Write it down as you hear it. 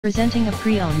Presenting a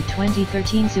pre-owned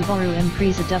 2013 Subaru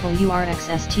Impreza WRX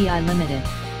STI Limited.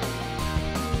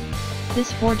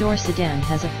 This four-door sedan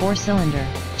has a four-cylinder,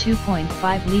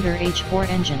 2.5-liter H4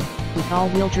 engine, with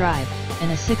all-wheel drive,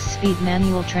 and a 6-speed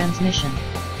manual transmission.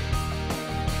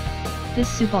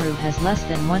 This Subaru has less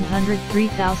than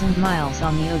 103,000 miles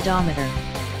on the odometer.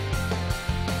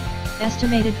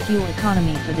 Estimated fuel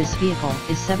economy for this vehicle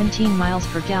is 17 miles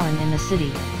per gallon in the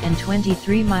city, and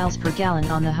 23 miles per gallon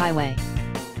on the highway.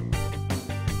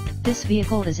 This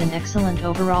vehicle is in excellent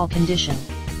overall condition.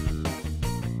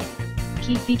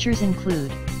 Key features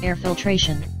include air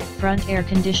filtration, front air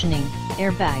conditioning,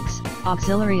 airbags,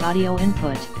 auxiliary audio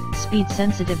input,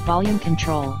 speed-sensitive volume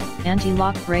control,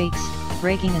 anti-lock brakes,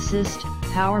 braking assist,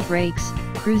 power brakes,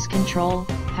 cruise control,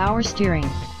 power steering,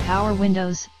 power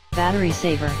windows, battery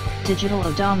saver, digital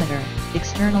odometer,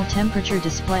 external temperature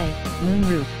display,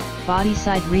 moonroof, body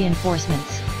side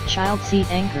reinforcements, child seat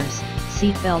anchors,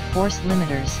 seat belt force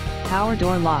limiters, power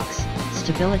door locks,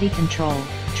 stability control,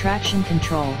 traction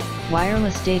control,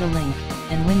 wireless data link,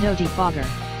 and window defogger.